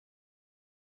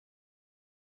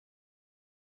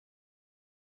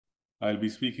I'll be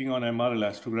speaking on MR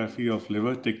elastography of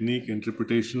liver technique,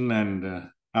 interpretation,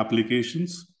 and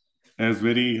applications. As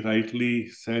very rightly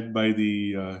said by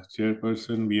the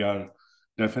chairperson,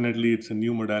 it's a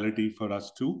new modality for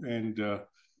us too.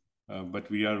 But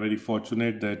we are very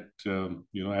fortunate that,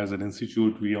 as an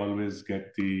institute, we always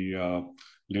get the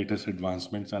latest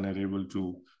advancements and are able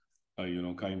to,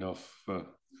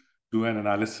 do an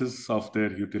analysis of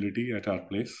their utility at our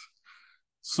place.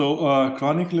 So,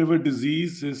 chronic liver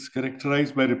disease is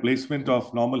characterized by replacement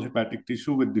of normal hepatic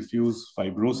tissue with diffuse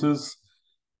fibrosis.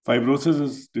 Fibrosis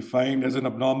is defined as an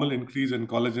abnormal increase in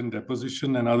collagen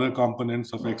deposition and other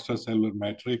components of extracellular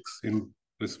matrix in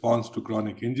response to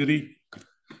chronic injury.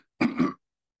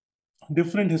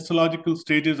 Different histological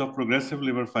stages of progressive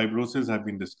liver fibrosis have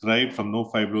been described, from no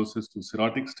fibrosis to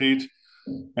cirrhotic stage.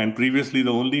 And previously,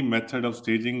 the only method of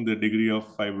staging the degree of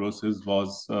fibrosis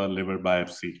was liver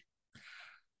biopsy.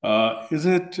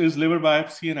 Is liver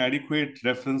biopsy an adequate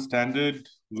reference standard?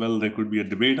 Well, there could be a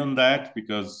debate on that,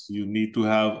 because you need to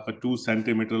have a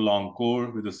 2-centimeter long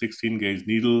core with a 16-gauge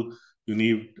needle. You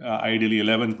need ideally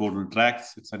 11 portal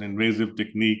tracts. It's an invasive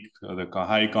technique, the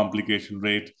high complication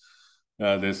rate.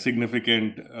 There's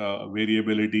significant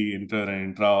variability inter and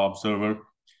intra-observer.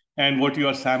 And what you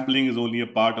are sampling is only a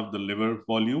part of the liver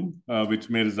volume, which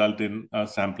may result in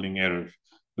sampling error.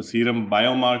 The serum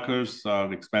biomarkers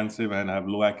are expensive and have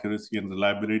low accuracy and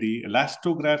reliability.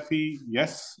 Elastography,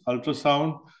 yes.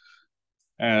 Ultrasound,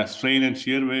 strain and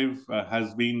shear wave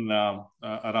has been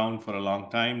around for a long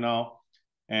time now.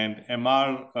 And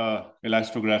MR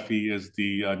elastography is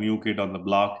the new kid on the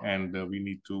block, and we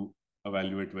need to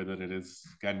evaluate whether it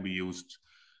can be used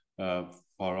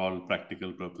for all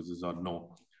practical purposes or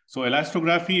no. So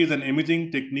elastography is an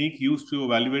imaging technique used to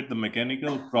evaluate the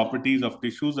mechanical properties of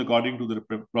tissues according to the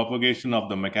propagation of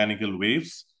the mechanical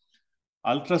waves.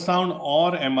 Ultrasound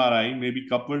or MRI may be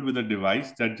coupled with a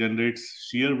device that generates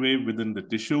shear wave within the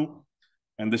tissue,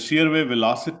 and the shear wave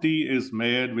velocity is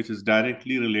measured, which is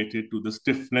directly related to the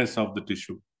stiffness of the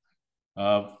tissue.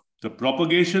 The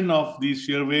propagation of these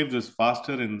shear waves is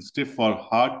faster in stiff or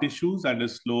hard tissues and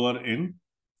is slower in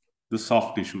the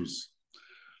soft tissues.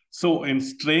 So in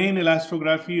strain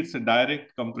elastography, it's a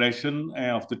direct compression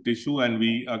of the tissue, and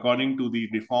according to the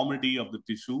deformity of the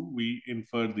tissue, we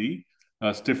infer the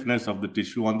stiffness of the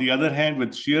tissue. On the other hand,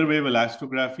 with shear wave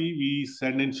elastography, we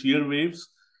send in shear waves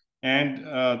and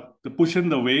to push in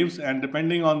the waves, and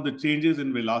depending on the changes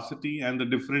in velocity and the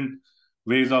different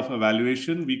ways of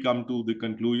evaluation, we come to the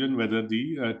conclusion whether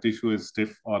the tissue is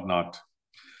stiff or not.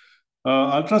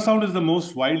 Ultrasound is the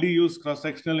most widely used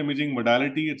cross-sectional imaging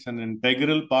modality. It's an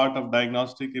integral part of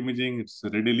diagnostic imaging. It's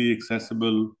readily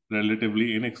accessible,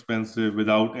 relatively inexpensive,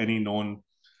 without any known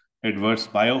adverse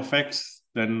bioeffects.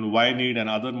 Then why need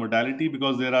another modality?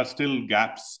 Because there are still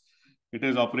gaps. It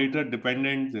is operator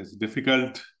dependent. There's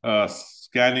difficult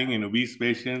scanning in obese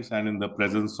patients and in the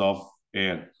presence of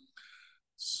air.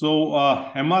 So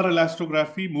MR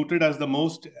elastography mooted as the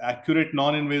most accurate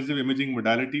non-invasive imaging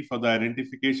modality for the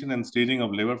identification and staging of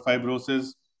liver fibrosis.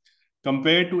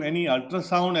 Compared to any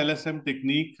ultrasound LSM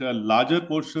technique, larger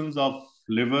portions of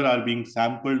liver are being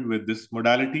sampled with this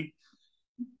modality.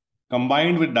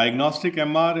 Combined with diagnostic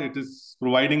MR, it is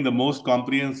providing the most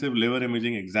comprehensive liver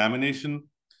imaging examination.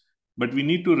 But we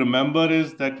need to remember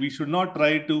is that we should not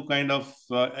try to kind of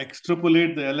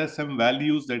extrapolate the LSM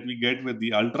values that we get with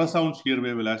the ultrasound shear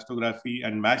wave elastography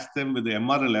and match them with the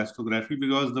MR elastography,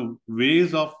 because the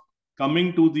ways of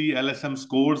coming to the LSM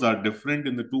scores are different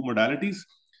in the two modalities.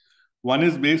 One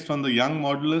is based on the Young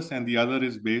modulus and the other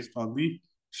is based on the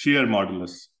shear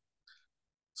modulus.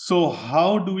 So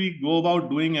how do we go about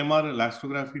doing MR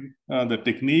elastography? The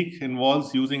technique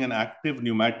involves using an active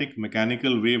pneumatic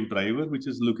mechanical wave driver, which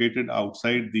is located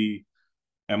outside the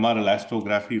MR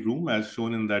elastography room, as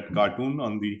shown in that cartoon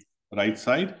on the right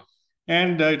side.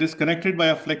 And it is connected by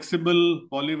a flexible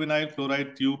polyvinyl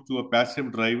chloride tube to a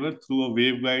passive driver through a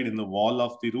waveguide in the wall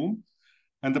of the room.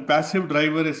 And the passive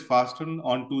driver is fastened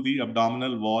onto the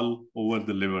abdominal wall over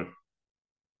the liver.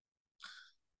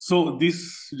 So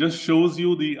this just shows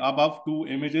you the above two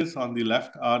images on the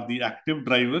left are the active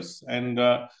drivers, and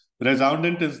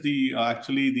Resoundant is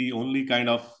actually the only kind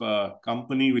of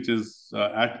company which is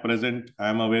at present, I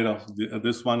am aware of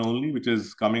this one only, which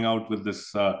is coming out with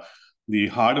this the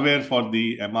hardware for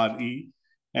the MRE.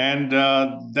 And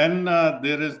then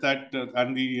there is that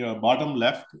on the bottom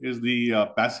left is the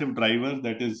passive driver,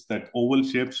 that is that oval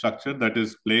shaped structure that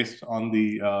is placed on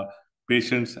the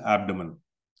patient's abdomen.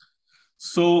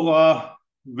 So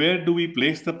where do we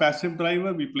place the passive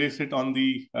driver? We place it on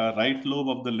the right lobe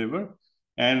of the liver.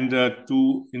 And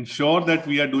to ensure that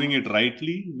we are doing it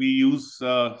rightly, we use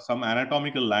some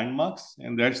anatomical landmarks,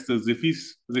 and that's the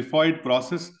xiphoid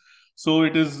process. So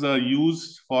it is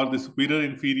used for the superior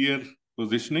inferior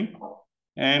positioning.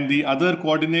 And the other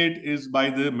coordinate is by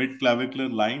the mid-clavicular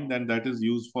line, and that is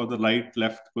used for the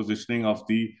right-left positioning of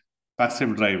the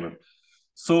passive driver.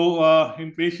 So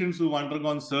in patients who've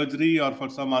undergone surgery or for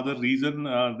some other reason,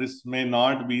 this may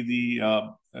not be the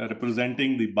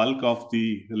representing the bulk of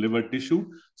the liver tissue.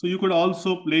 So you could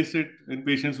also place it in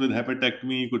patients with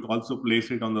hepatectomy. You could also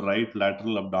place it on the right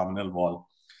lateral abdominal wall.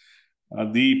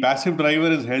 The passive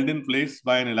driver is held in place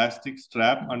by an elastic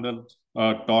strap under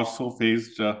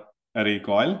torso-phased array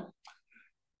coil.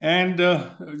 And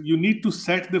you need to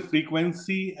set the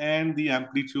frequency and the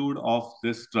amplitude of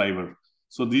this driver.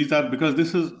 So these are, because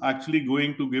this is actually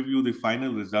going to give you the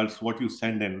final results, what you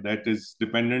send in. That is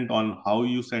dependent on how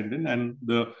you send in and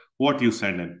what you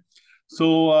send in.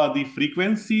 So the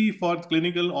frequency for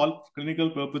all clinical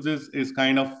purposes is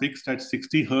kind of fixed at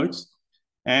 60 Hertz.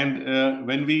 And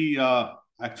when we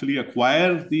actually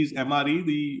acquire these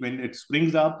MRE, when it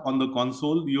springs up on the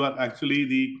console, you are actually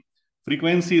the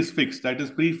frequency is fixed, that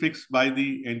is prefixed by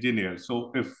the engineer.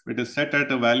 So if it is set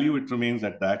at a value, it remains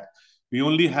at that. We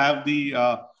only have the,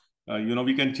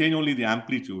 we can change only the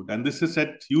amplitude. And this is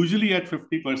set usually at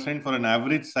 50% for an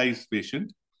average size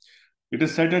patient. It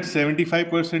is set at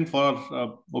 75%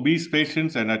 for obese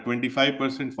patients and at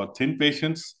 25% for thin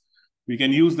patients. We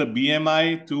can use the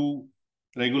BMI to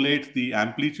regulate the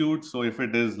amplitude. So if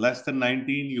it is less than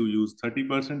 19, you use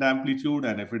 30% amplitude.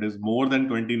 And if it is more than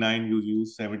 29, you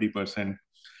use 70%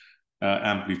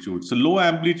 amplitude. So low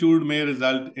amplitude may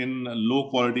result in low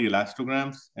quality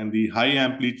elastograms, and the high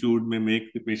amplitude may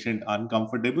make the patient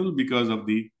uncomfortable because of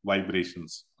the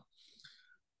vibrations.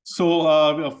 So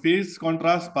a phase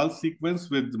contrast pulse sequence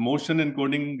with motion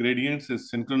encoding gradients is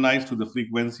synchronized to the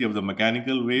frequency of the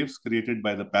mechanical waves created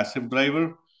by the passive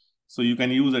driver. So you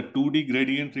can use a 2D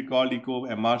gradient recall echo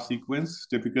MR sequence,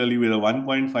 typically with a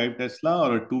 1.5 Tesla,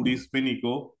 or a 2D spin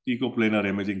echo ecoplanar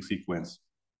imaging sequence.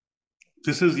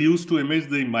 This is used to image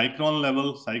the micron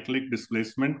level cyclic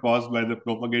displacement caused by the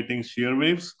propagating shear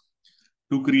waves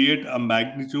to create a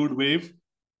magnitude wave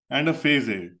and a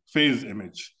phase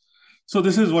image. So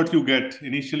this is what you get.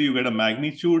 Initially, you get a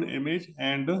magnitude image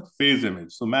and a phase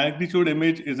image. So magnitude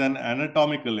image is an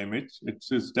anatomical image. It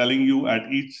is telling you at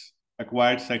each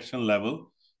acquired section level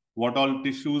what all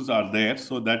tissues are there.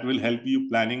 So that will help you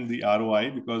planning the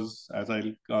ROI, because as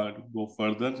I'll go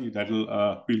further,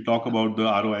 we'll talk about the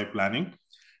ROI planning.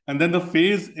 And then the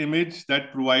phase image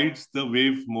that provides the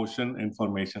wave motion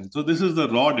information. So this is the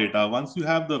raw data. Once you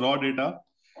have the raw data,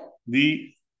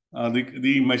 the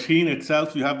machine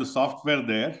itself, you have the software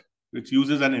there, which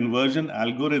uses an inversion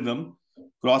algorithm,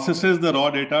 processes the raw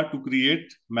data to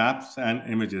create maps and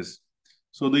images.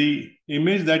 So the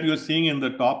image that you're seeing in the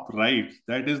top right,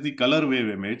 that is the color wave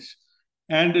image,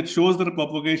 and it shows the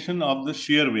propagation of the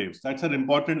shear waves. That's an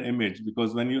important image,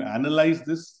 because when you analyze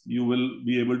this, you will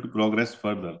be able to progress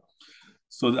further.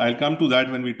 So I'll come to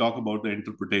that when we talk about the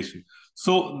interpretation.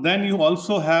 So then you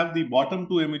also have the bottom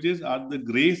two images are the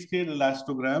grayscale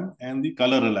elastogram and the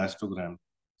color elastogram.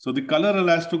 So the color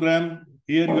elastogram,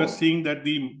 here you are seeing that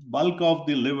the bulk of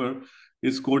the liver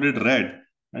is coded red.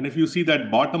 And if you see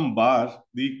that bottom bar,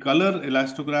 the color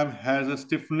elastogram has a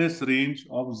stiffness range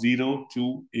of 0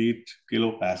 to 8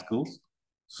 kilopascals.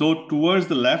 So towards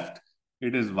the left,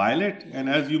 it is violet. And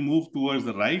as you move towards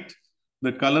the right,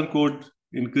 the color code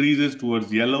increases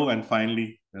towards yellow and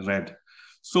finally red.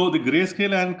 So the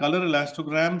grayscale and color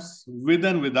elastograms with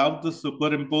and without the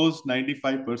superimposed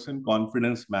 95%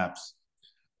 confidence maps.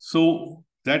 So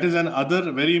that is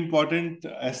another very important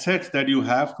asset that you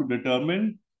have to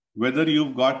determine whether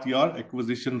you've got your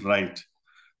acquisition right.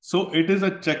 So it is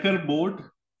a checkerboard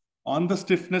on the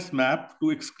stiffness map to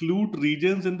exclude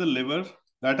regions in the liver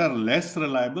that are less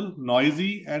reliable,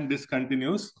 noisy, and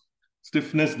discontinuous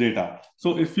stiffness data.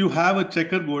 So if you have a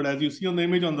checkerboard, as you see on the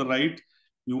image on the right,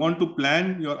 you want to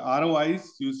plan your ROIs,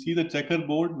 you see the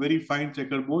checkerboard, very fine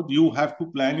checkerboard, you have to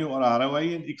plan your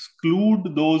ROI and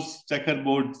exclude those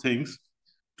checkerboard things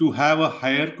to have a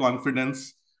higher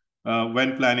confidence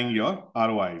when planning your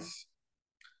ROIs.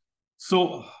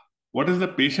 So what is the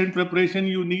patient preparation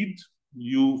you need?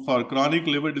 For chronic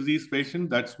liver disease patients,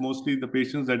 that's mostly the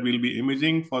patients that will be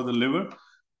imaging for the liver,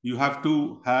 you have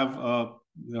to have a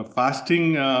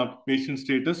fasting patient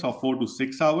status of 4 to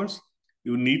 6 hours.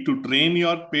 You need to train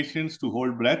your patients to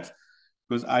hold breath,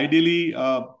 because ideally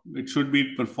it should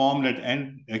be performed at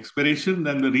end expiration.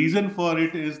 Then the reason for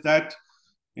it is that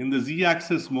in the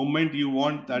z-axis movement, you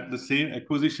want at the same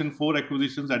acquisition, 4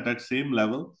 acquisitions at that same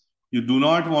level. You do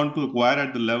not want to acquire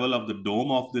at the level of the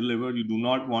dome of the liver. You do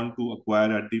not want to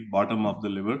acquire at the bottom of the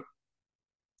liver.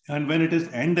 And when it is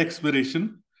end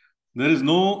expiration, there is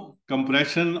no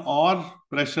compression or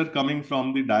pressure coming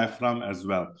from the diaphragm as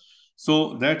well.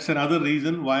 So that's another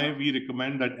reason why we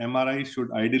recommend that MRI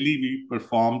should ideally be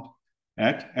performed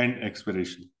at end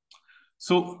expiration.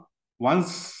 So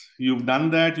once you've done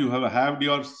that, you have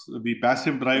the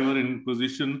passive driver in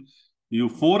position.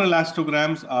 4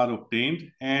 elastograms are obtained,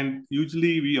 and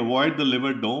usually we avoid the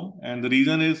liver dome, and the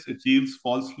reason is it yields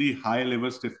falsely high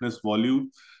liver stiffness volume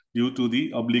due to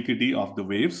the obliquity of the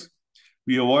waves.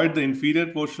 We avoid the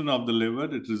inferior portion of the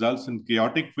liver. It results in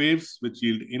chaotic waves which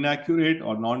yield inaccurate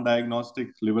or non-diagnostic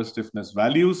liver stiffness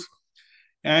values.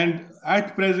 And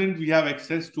at present, we have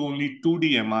access to only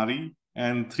 2D MRE,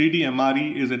 and 3D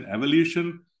MRE is an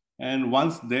evolution. And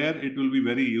once there, it will be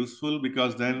very useful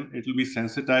because then it will be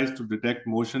sensitized to detect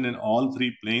motion in all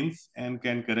 3 planes and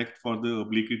can correct for the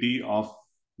obliquity of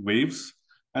waves.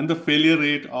 And the failure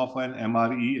rate of an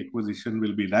MRE acquisition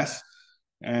will be less.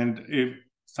 And if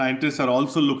scientists are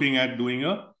also looking at doing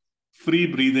a free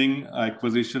breathing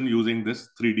acquisition using this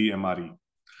 3D MRE.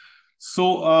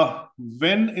 So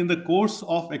when in the course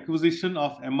of acquisition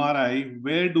of MRI,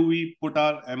 where do we put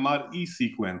our MRE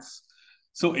sequence?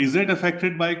 So is it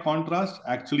affected by contrast?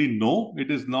 Actually, no, it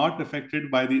is not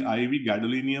affected by the IV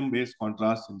gadolinium-based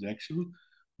contrast injection.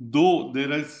 Though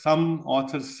there is some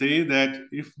authors say that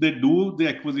if they do the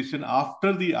acquisition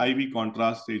after the IV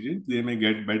contrast agent, they may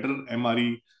get better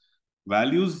MRE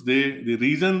values. The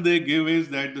reason they give is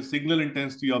that the signal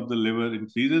intensity of the liver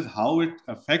increases. How it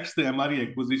affects the MRE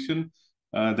acquisition,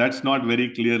 that's not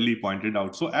very clearly pointed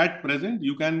out. So at present,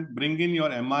 you can bring in your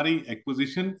MRE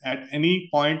acquisition at any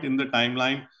point in the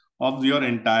timeline of your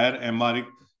entire MRE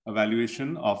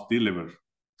evaluation of the liver.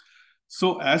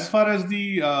 So as far as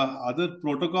the other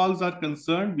protocols are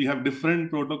concerned, we have different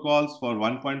protocols for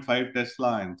 1.5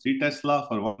 Tesla and 3 Tesla.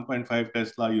 For 1.5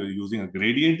 Tesla, you're using a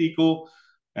gradient echo.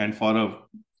 And for a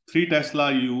 3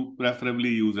 Tesla, you preferably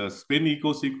use a spin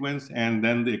echo sequence, and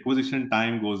then the acquisition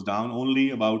time goes down only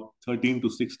about 13 to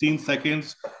 16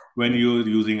 seconds when you're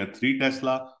using a 3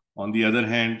 Tesla. On the other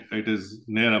hand, it is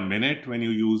near a minute when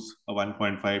you use a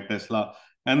 1.5 Tesla.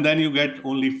 And then you get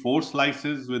only 4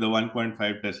 slices with a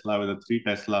 1.5 Tesla. With a 3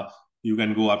 Tesla, you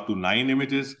can go up to 9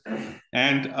 images.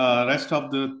 And rest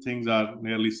of the things are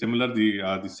nearly similar.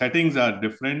 The settings are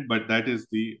different, but that is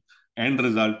the end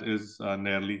result is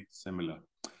nearly similar.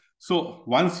 So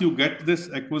once you get this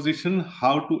acquisition,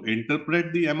 how to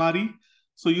interpret the MRE?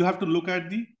 So you have to look at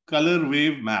the color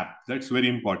wave map. That's very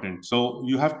important. So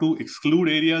you have to exclude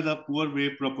areas of poor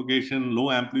wave propagation,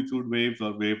 low amplitude waves,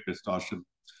 or wave distortion.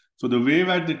 So the wave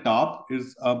at the top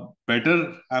is a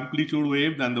better amplitude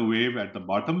wave than the wave at the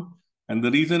bottom. And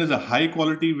the reason is a high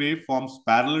quality wave forms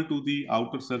parallel to the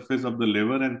outer surface of the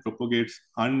liver and propagates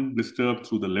undisturbed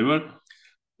through the liver.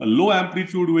 Low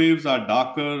amplitude waves are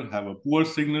darker, have a poor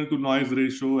signal to noise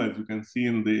ratio, as you can see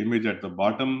in the image at the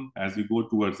bottom. As you go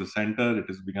towards the center, it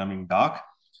is becoming dark.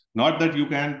 Not that you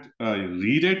can't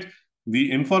read it.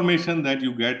 The information that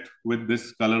you get with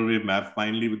this color wave map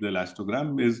finally with the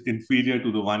elastogram is inferior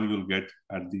to the one you'll get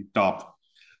at the top.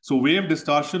 So wave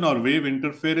distortion or wave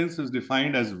interference is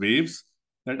defined as waves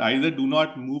that either do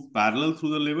not move parallel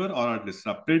through the liver or are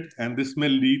disrupted, and this may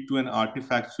lead to an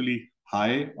artifactually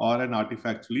high or an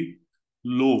artifactually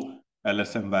low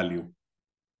LSM value.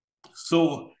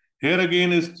 So here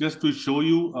again is just to show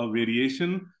you a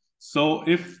variation. So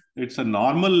if it's a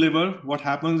normal liver, what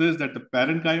happens is that the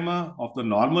parenchyma of the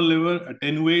normal liver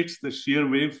attenuates the shear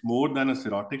waves more than a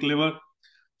cirrhotic liver.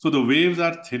 So the waves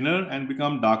are thinner and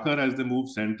become darker as they move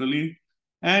centrally.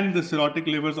 And the cirrhotic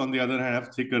livers, on the other hand,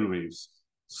 have thicker waves.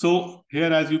 So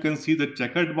here, as you can see, the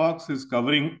checkered box is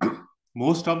covering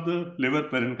most of the liver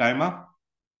parenchyma.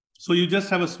 So you just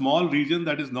have a small region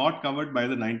that is not covered by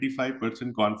the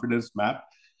 95% confidence map.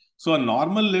 So a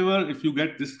normal liver, if you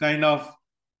get this kind of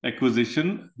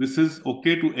acquisition, this is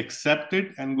okay to accept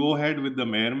it and go ahead with the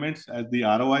measurements as the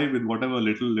ROI with whatever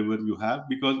little liver you have,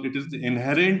 because it is the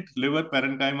inherent liver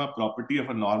parenchyma property of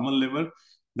a normal liver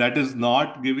that is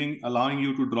not allowing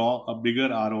you to draw a bigger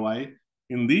ROI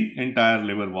in the entire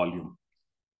liver volume.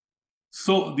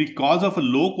 So the cause of a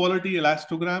low quality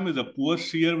elastogram is a poor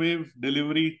shear wave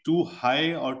delivery, too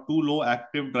high or too low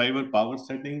active driver power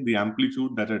setting, the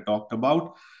amplitude that I talked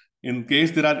about. In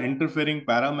case there are interfering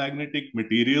paramagnetic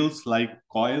materials like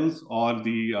coils or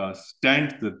the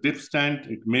stent, the tip stent,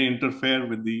 it may interfere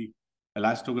with the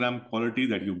elastogram quality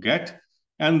that you get.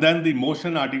 And then the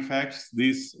motion artifacts,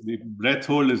 the breath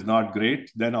hold is not great.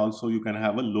 Then also you can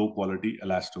have a low quality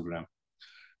elastogram.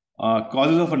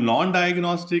 Causes of a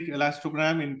non-diagnostic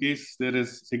elastogram: in case there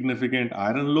is significant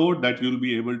iron load, that you'll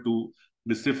be able to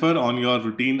decipher on your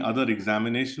routine other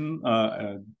examination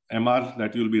MR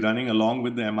that you'll be running along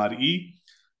with the MRE.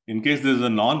 In case there's a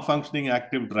non-functioning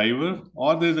active driver,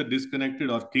 or there's a disconnected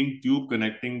or kink tube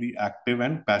connecting the active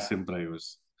and passive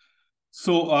drivers.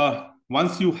 So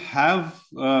once you have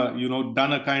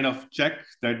done a kind of check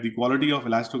that the quality of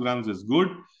elastograms is good,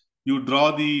 you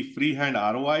draw the freehand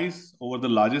ROIs over the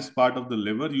largest part of the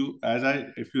liver.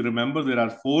 If you remember, there are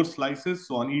 4 slices.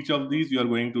 So on each of these, you are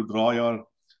going to draw your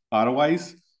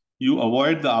ROIs. You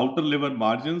avoid the outer liver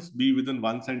margins, be within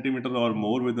 1 centimeter or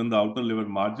more within the outer liver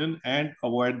margin, and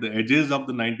avoid the edges of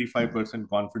the 95%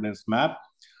 confidence map.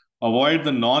 Avoid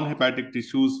the non-hepatic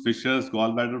tissues, fissures,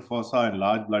 gallbladder fossa, and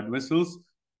large blood vessels.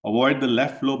 Avoid the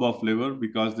left lobe of liver,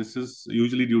 because this is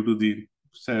usually due to the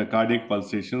cardiac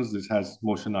pulsations. This has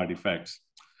motion artifacts.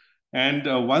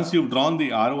 And once you've drawn the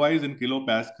ROIs in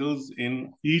kilopascals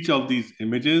in each of these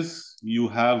images, you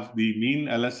have the mean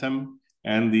LSM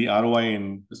and the ROI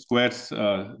in squares,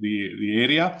 the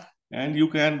area. And you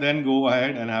can then go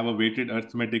ahead and have a weighted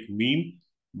arithmetic mean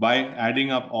by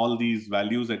adding up all these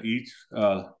values at each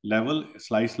level,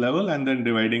 slice level, and then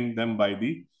dividing them by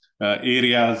the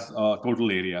areas,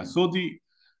 total area. So the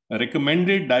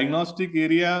recommended diagnostic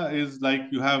area is like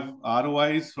you have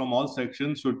ROIs from all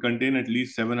sections should contain at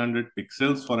least 700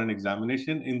 pixels for an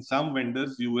examination. In some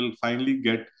vendors, you will finally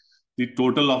get the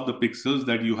total of the pixels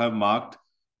that you have marked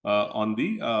on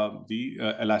the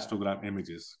elastogram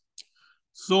images.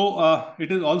 So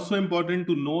it is also important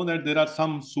to know that there are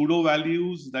some pseudo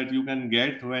values that you can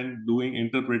get when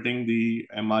interpreting the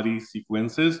MRE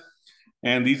sequences.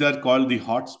 And these are called the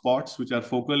hotspots, which are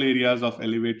focal areas of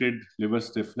elevated liver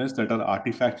stiffness that are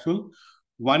artifactual.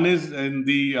 One is in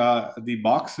the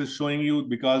box is showing you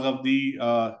because of the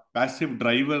passive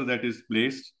driver that is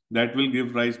placed, that will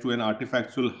give rise to an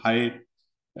artifactual high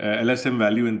LSM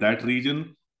value in that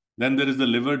region. Then there is the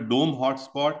liver dome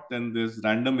hotspot. Then there's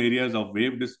random areas of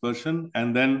wave dispersion.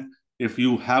 And then if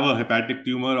you have a hepatic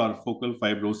tumor or focal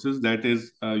fibrosis, that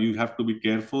is, you have to be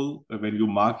careful when you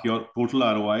mark your total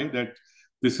ROI that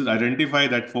this is identify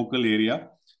that focal area.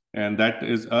 And that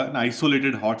is an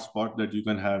isolated hotspot that you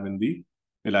can have in the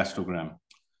elastogram.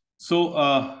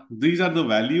 So these are the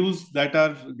values that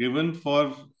are given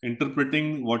for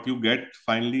interpreting what you get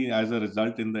finally as a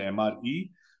result in the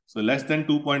MRE. So less than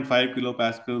 2.5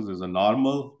 kilopascals is a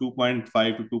normal,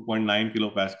 2.5 to 2.9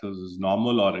 kilopascals is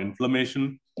normal or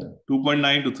inflammation,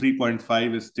 2.9 to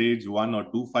 3.5 is stage 1 or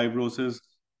 2 fibrosis,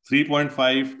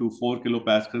 3.5 to 4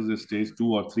 kilopascals is stage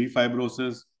 2 or 3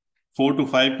 fibrosis, 4 to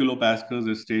 5 kilopascals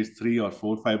is stage 3 or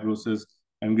 4 fibrosis,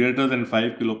 and greater than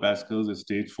 5 kilopascals is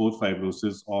stage 4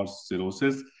 fibrosis or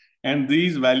cirrhosis. And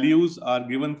these values are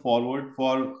given forward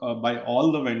for by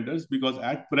all the vendors, because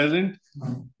at present,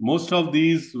 most of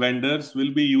these vendors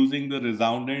will be using the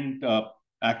resoundant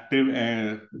active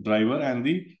driver and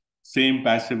the same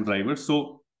passive driver.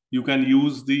 So you can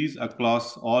use these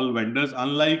across all vendors,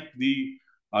 unlike the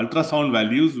ultrasound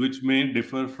values, which may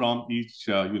differ from each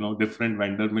different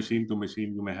vendor. Machine to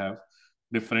machine, you may have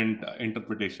different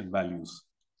interpretation values.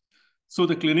 So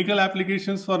the clinical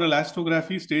applications for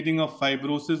elastography: staging of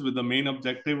fibrosis with the main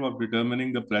objective of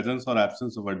determining the presence or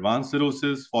absence of advanced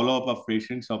cirrhosis, follow-up of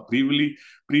patients of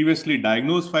previously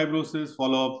diagnosed fibrosis,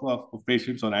 follow-up of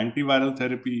patients on antiviral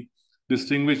therapy,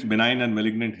 distinguish benign and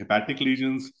malignant hepatic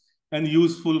lesions, and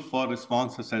useful for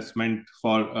response assessment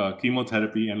for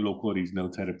chemotherapy and loco-regional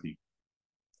therapy.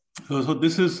 So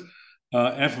this is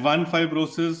F1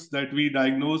 fibrosis that we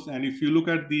diagnose. And if you look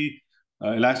at the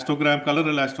color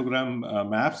elastogram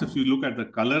maps, if you look at the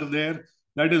color there,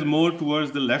 that is more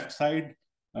towards the left side.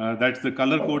 That's the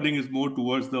color coding is more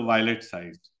towards the violet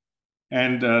side.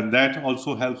 And that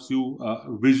also helps you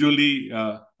visually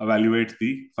evaluate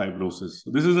the fibrosis.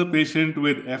 So this is a patient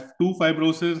with F2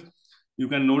 fibrosis. You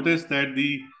can notice that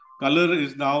the color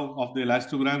is now of the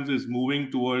elastograms is moving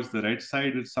towards the red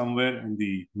side. It's somewhere in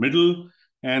the middle.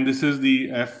 And this is the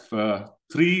F3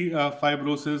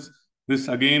 fibrosis. This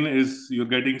again is you're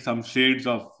getting some shades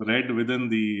of red within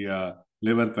the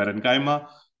liver parenchyma.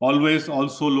 Always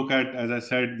also look at, as I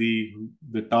said, the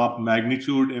top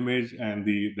magnitude image and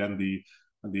then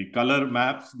the color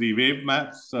maps, the wave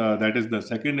maps. That is the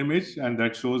second image, and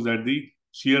that shows that the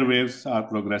shear waves are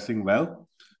progressing well.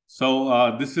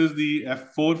 So this is the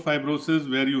F4 fibrosis,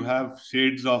 where you have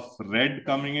shades of red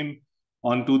coming in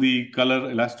onto the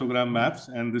color elastogram maps,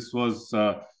 and this was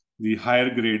the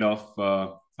higher grade of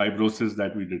fibrosis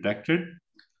that we detected.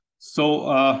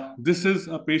 So this is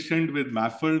a patient with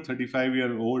MAFL,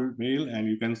 35-year-old male, and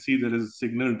you can see there is a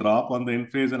signal drop on the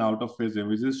in-phase and out-of-phase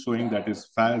images showing that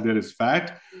there is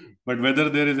fat, but whether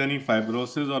there is any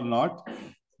fibrosis or not,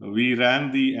 we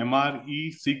ran the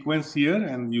MRE sequence here,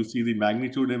 and you see the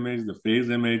magnitude image, the phase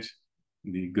image,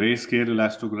 the grayscale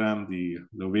elastogram,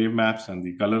 the wave maps, and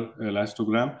the color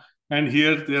elastogram. And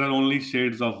here there are only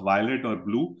shades of violet or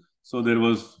blue. So there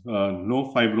was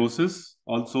no fibrosis.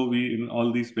 Also, in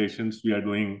all these patients, we are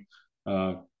doing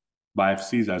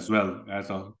biopsies as well as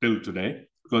till today,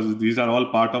 because these are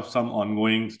all part of some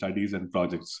ongoing studies and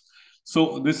projects.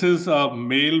 So this is a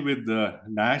male with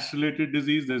NASH-related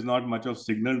disease. There's not much of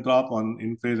signal drop on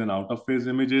in-phase and out-of-phase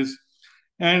images.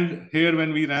 And here,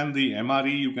 when we ran the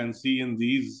MRE, you can see in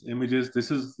these images,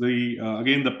 this is the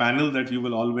again the panel that you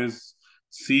will always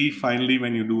see finally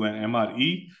when you do an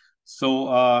MRE.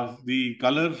 So the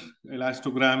color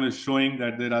elastogram is showing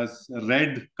that there is a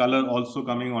red color also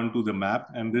coming onto the map,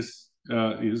 and this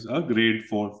is a grade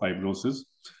 4 fibrosis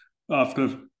after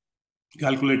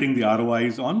calculating the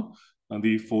ROIs on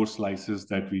the 4 slices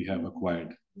that we have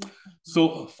acquired.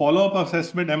 So follow-up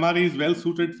assessment, MRE is well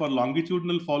suited for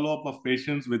longitudinal follow-up of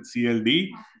patients with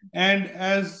CLD. And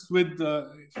as with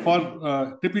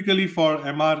typically for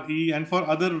MRE and for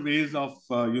other ways of,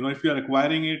 if you are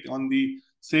acquiring it on the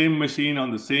same machine,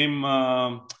 on the same,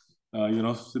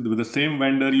 with the same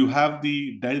vendor, you have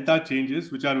the delta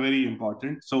changes, which are very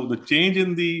important. So the change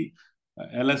in the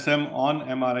LSM on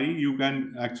MRI, you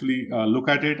can actually look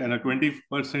at it, and a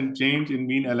 20% change in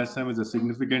mean LSM is a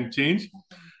significant change.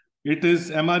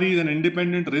 MRE is an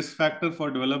independent risk factor for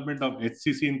development of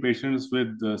HCC in patients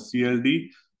with CLD.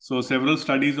 So several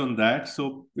studies on that.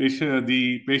 So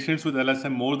the patients with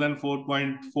LSM more than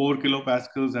 4.4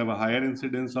 kilopascals have a higher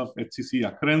incidence of HCC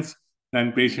occurrence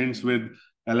than patients with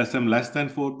LSM less than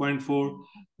 4.4.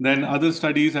 Then other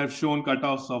studies have shown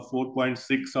cutoffs of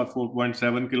 4.6 or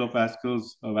 4.7 kilopascals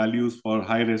values for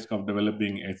high risk of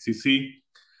developing HCC.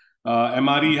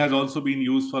 MRE has also been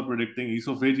used for predicting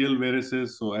esophageal varices.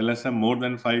 So LSM more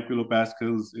than 5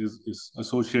 kilopascals is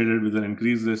associated with an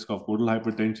increased risk of portal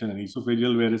hypertension and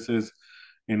esophageal varices.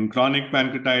 In chronic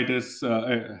pancreatitis,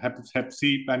 Hep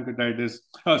C pancreatitis,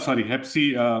 Hep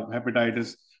C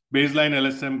hepatitis, baseline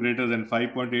LSM greater than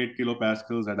 5.8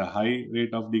 kilopascals had a high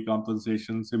rate of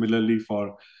decompensation. Similarly,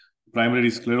 for primary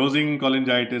sclerosing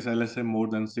cholangitis, LSM more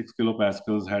than 6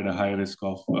 kilopascals had a high risk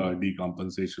of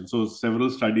decompensation. So several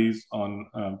studies on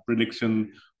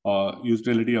prediction,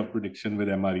 utility of prediction with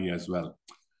MRE as well.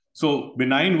 So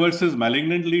benign versus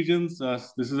malignant lesions.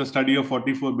 This is a study of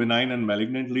 44 benign and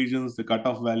malignant lesions. The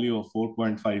cutoff value of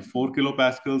 4.54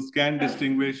 kilopascals can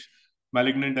distinguish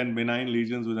malignant and benign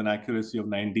lesions with an accuracy of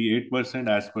 98%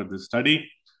 as per this study.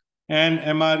 And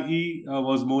MRE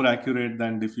was more accurate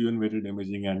than diffusion-weighted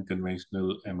imaging and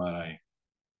conventional MRI.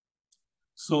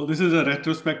 So this is a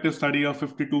retrospective study of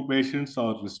 52 patients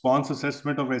or response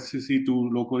assessment of HCC to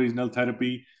locoregional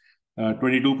therapy.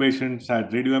 22 patients had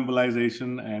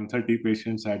radioembolization and 30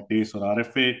 patients had TACE or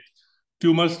RFA.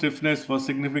 Tumor stiffness was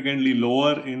significantly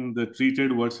lower in the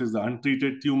treated versus the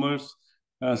untreated tumors.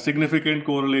 Significant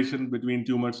correlation between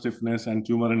tumor stiffness and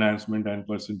tumor enhancement and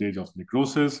percentage of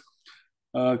necrosis.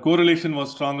 Correlation was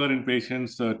stronger in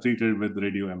patients treated with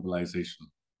radioembolization.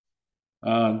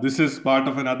 This is part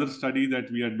of another study that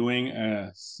we are doing,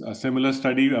 a similar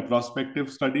study, a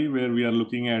prospective study, where we are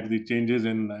looking at the changes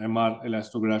in MR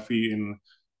elastography in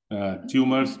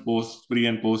tumors pre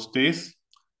and post TACE.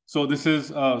 So this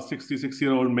is a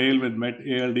 66-year-old male with MET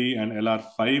ALD and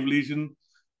LR5 lesion.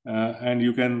 And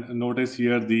you can notice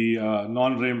here the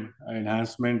non-rim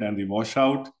enhancement and the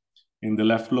washout in the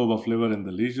left lobe of liver in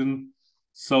the lesion.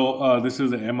 So this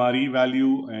is the MRE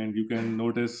value, and you can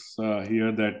notice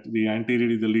here that the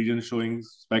anteriorly the lesion showing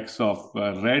specks of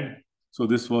red. So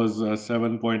this was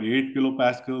 7.8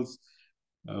 kilopascals.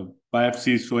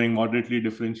 Biopsy showing moderately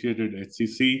differentiated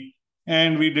HCC.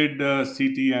 And we did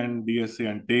CT and DSA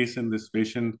and TACE in this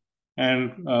patient.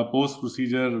 And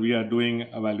post-procedure, we are doing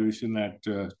evaluation at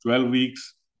 12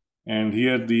 weeks. And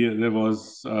here there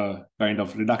was kind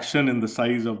of reduction in the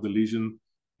size of the lesion.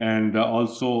 And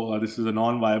also, this is a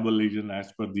non-viable lesion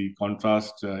as per the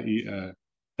contrast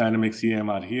dynamic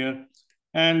CMR here.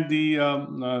 And the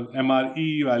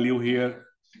MRE value here,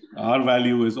 our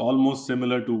value is almost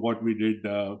similar to what we did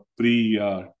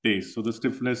pre-TACE. So the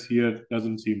stiffness here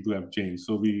doesn't seem to have changed.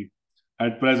 So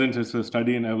at present, it's a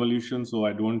study in evolution, so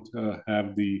I don't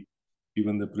have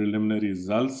even the preliminary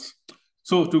results.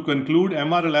 So to conclude,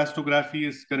 MR elastography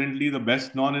is currently the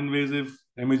best non-invasive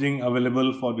imaging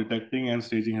available for detecting and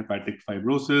staging hepatic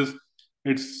fibrosis.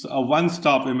 It's a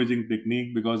one-stop imaging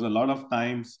technique because a lot of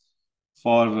times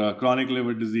for chronic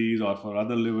liver disease or for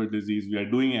other liver disease, we are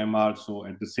doing MR. So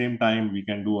at the same time, we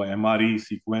can do a MRE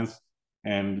sequence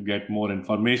and get more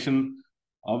information.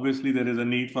 Obviously, there is a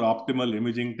need for optimal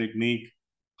imaging technique,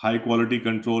 high quality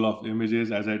control of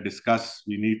images. As I discussed,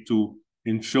 we need to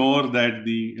ensure that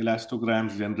the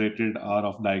elastograms generated are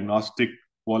of diagnostic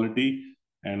quality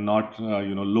and not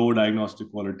low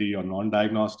diagnostic quality or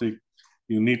non-diagnostic.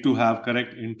 You need to have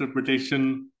correct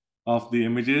interpretation of the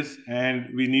images, and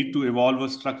we need to evolve a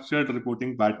structured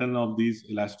reporting pattern of these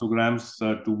elastograms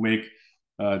to make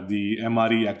the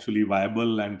MRE actually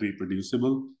viable and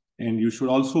reproducible. And you should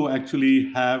also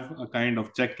actually have a kind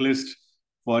of checklist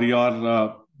for your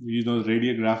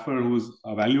radiographer who's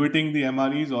evaluating the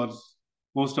MREs, or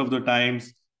most of the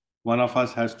times one of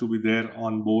us has to be there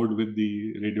on board with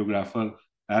the radiographer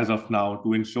as of now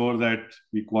to ensure that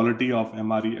the quality of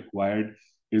MRE acquired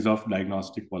is of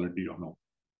diagnostic quality or no.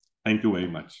 Thank you very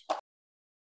much.